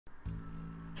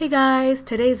Hey guys,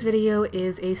 today's video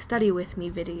is a study with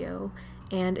me video,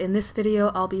 and in this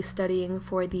video I'll be studying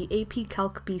for the AP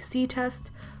Calc BC test,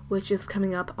 which is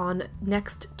coming up on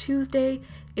next Tuesday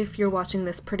if you're watching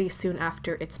this pretty soon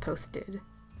after it's posted.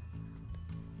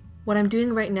 What I'm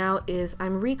doing right now is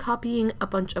I'm recopying a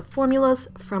bunch of formulas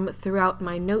from throughout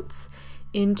my notes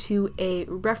into a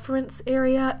reference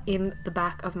area in the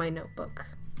back of my notebook.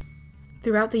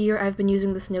 Throughout the year, I've been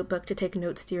using this notebook to take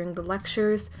notes during the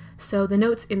lectures, so the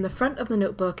notes in the front of the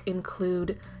notebook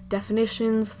include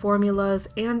definitions, formulas,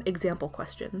 and example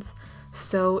questions.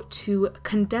 So to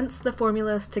condense the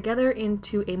formulas together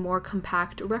into a more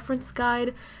compact reference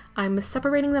guide, I'm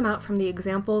separating them out from the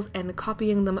examples and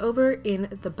copying them over in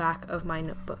the back of my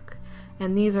notebook.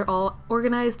 And these are all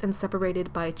organized and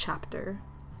separated by chapter.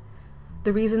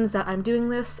 The reasons that I'm doing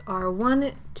this are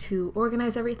 1, to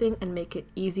organize everything and make it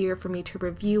easier for me to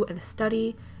review and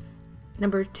study.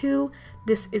 Number 2,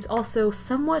 this is also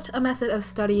somewhat a method of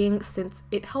studying since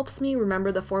it helps me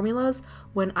remember the formulas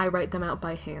when I write them out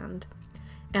by hand.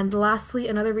 And lastly,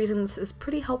 another reason this is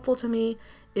pretty helpful to me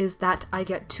is that I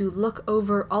get to look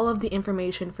over all of the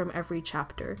information from every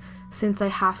chapter. Since I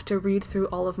have to read through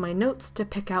all of my notes to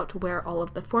pick out where all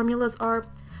of the formulas are,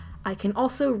 I can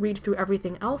also read through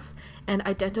everything else and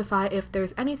identify if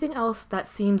there's anything else that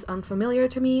seems unfamiliar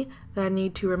to me that I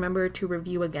need to remember to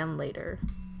review again later.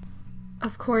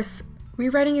 Of course,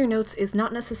 rewriting your notes is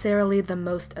not necessarily the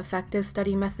most effective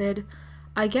study method.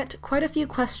 I get quite a few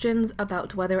questions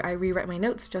about whether I rewrite my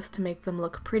notes just to make them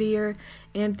look prettier,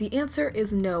 and the answer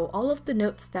is no. All of the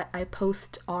notes that I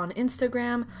post on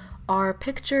Instagram are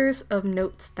pictures of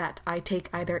notes that I take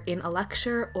either in a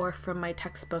lecture or from my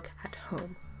textbook at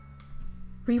home.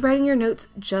 Rewriting your notes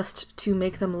just to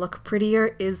make them look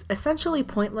prettier is essentially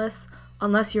pointless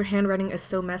unless your handwriting is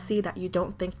so messy that you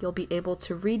don't think you'll be able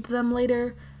to read them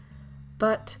later,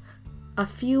 but a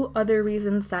few other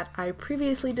reasons that I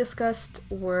previously discussed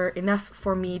were enough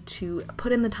for me to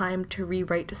put in the time to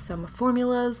rewrite some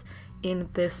formulas in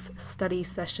this study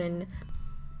session.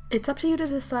 It's up to you to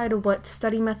decide what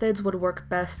study methods would work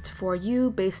best for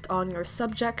you based on your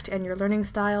subject and your learning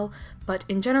style, but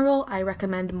in general, I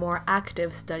recommend more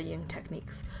active studying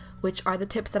techniques, which are the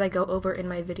tips that I go over in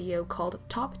my video called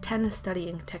Top 10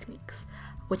 Studying Techniques,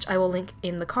 which I will link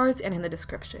in the cards and in the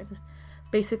description.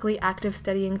 Basically, active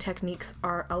studying techniques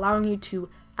are allowing you to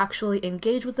actually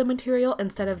engage with the material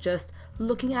instead of just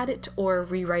looking at it or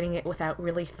rewriting it without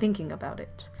really thinking about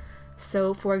it.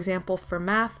 So, for example, for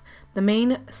math, the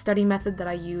main study method that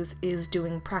I use is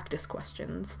doing practice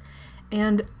questions.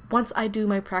 And once I do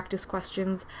my practice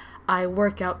questions, I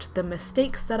work out the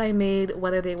mistakes that I made,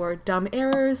 whether they were dumb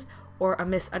errors, or a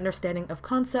misunderstanding of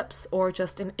concepts, or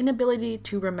just an inability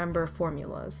to remember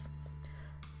formulas.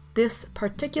 This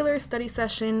particular study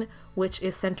session, which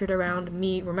is centered around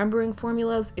me remembering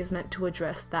formulas, is meant to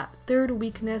address that third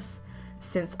weakness,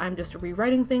 since I'm just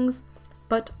rewriting things,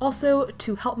 but also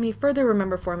to help me further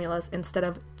remember formulas instead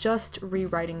of just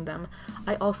rewriting them.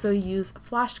 I also use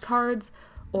flashcards,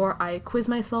 or I quiz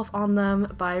myself on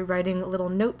them by writing little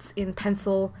notes in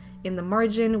pencil in the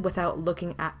margin without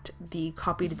looking at the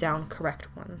copied down correct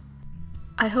one.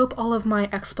 I hope all of my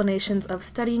explanations of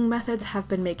studying methods have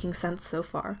been making sense so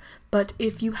far, but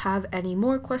if you have any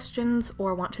more questions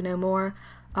or want to know more,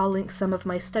 I'll link some of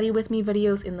my study with me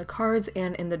videos in the cards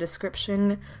and in the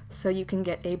description so you can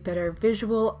get a better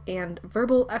visual and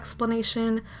verbal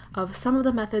explanation of some of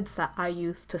the methods that I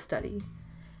use to study.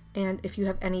 And if you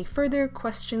have any further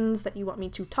questions that you want me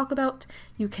to talk about,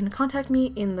 you can contact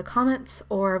me in the comments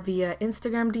or via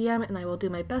Instagram DM and I will do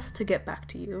my best to get back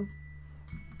to you.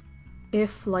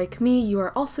 If, like me, you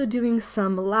are also doing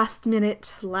some last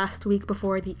week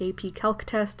before the AP Calc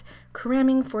test,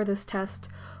 cramming for this test,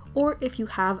 or if you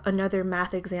have another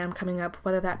math exam coming up,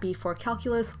 whether that be for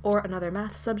calculus or another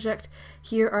math subject,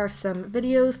 here are some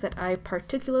videos that I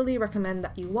particularly recommend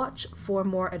that you watch for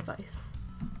more advice.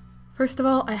 First of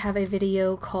all, I have a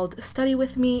video called Study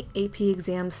With Me, AP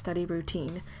Exam Study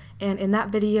Routine, and in that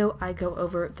video I go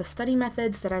over the study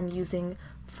methods that I'm using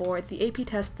for the AP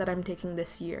test that I'm taking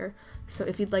this year. So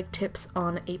if you'd like tips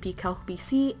on AP Calc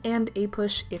BC and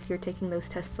APUSH if you're taking those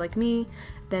tests like me,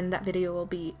 then that video will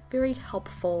be very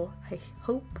helpful, I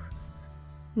hope.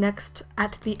 Next,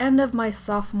 at the end of my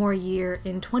sophomore year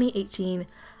in 2018,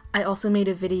 I also made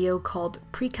a video called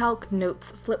Pre-Calc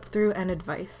Notes Flip Through and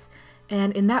Advice.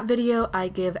 And in that video, I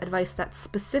give advice that's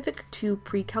specific to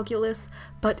pre-calculus,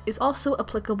 but is also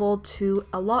applicable to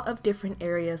a lot of different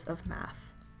areas of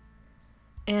math.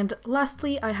 And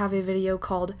lastly, I have a video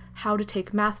called How to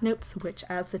Take Math Notes, which,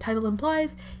 as the title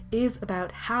implies, is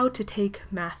about how to take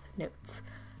math notes.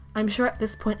 I'm sure at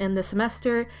this point in the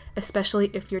semester, especially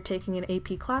if you're taking an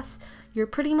AP class, you're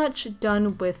pretty much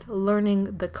done with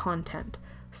learning the content.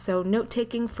 So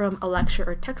note-taking from a lecture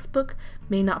or textbook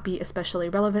may not be especially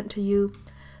relevant to you,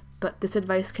 but this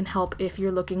advice can help if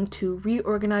you're looking to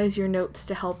reorganize your notes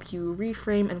to help you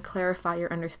reframe and clarify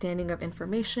your understanding of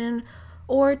information,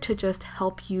 or to just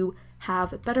help you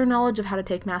have better knowledge of how to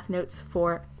take math notes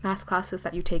for math classes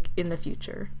that you take in the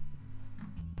future.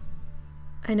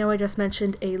 I know I just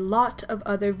mentioned a lot of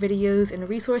other videos and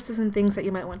resources and things that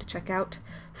you might want to check out,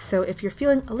 so if you're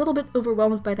feeling a little bit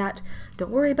overwhelmed by that,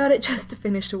 don't worry about it, just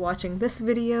finish watching this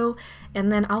video,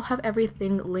 and then I'll have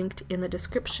everything linked in the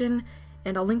description,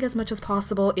 and I'll link as much as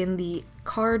possible in the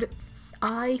card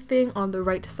eye thing on the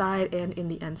right side and in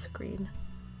the end screen.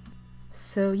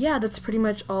 So yeah, that's pretty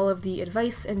much all of the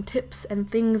advice and tips and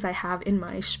things I have in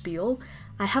my spiel.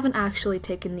 I haven't actually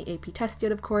taken the AP test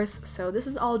yet, of course, so this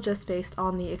is all just based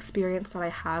on the experience that I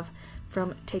have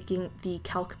from taking the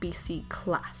Calc BC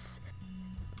class.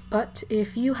 But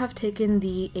if you have taken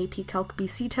the AP Calc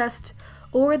BC test,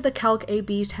 or the Calc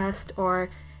AB test, or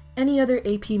any other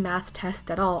AP math test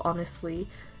at all, honestly,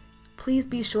 please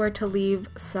be sure to leave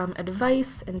some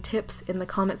advice and tips in the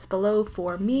comments below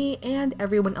for me and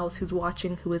everyone else who's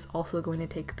watching who is also going to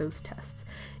take those tests.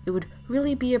 It would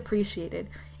really be appreciated.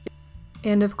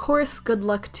 And of course, good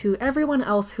luck to everyone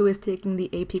else who is taking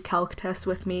the AP Calc test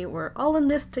with me. We're all in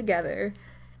this together.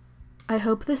 I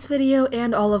hope this video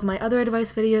and all of my other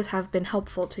advice videos have been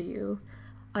helpful to you.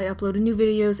 I upload new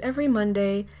videos every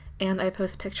Monday, and I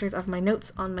post pictures of my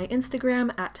notes on my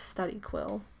Instagram at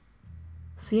studyquill.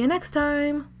 See you next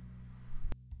time!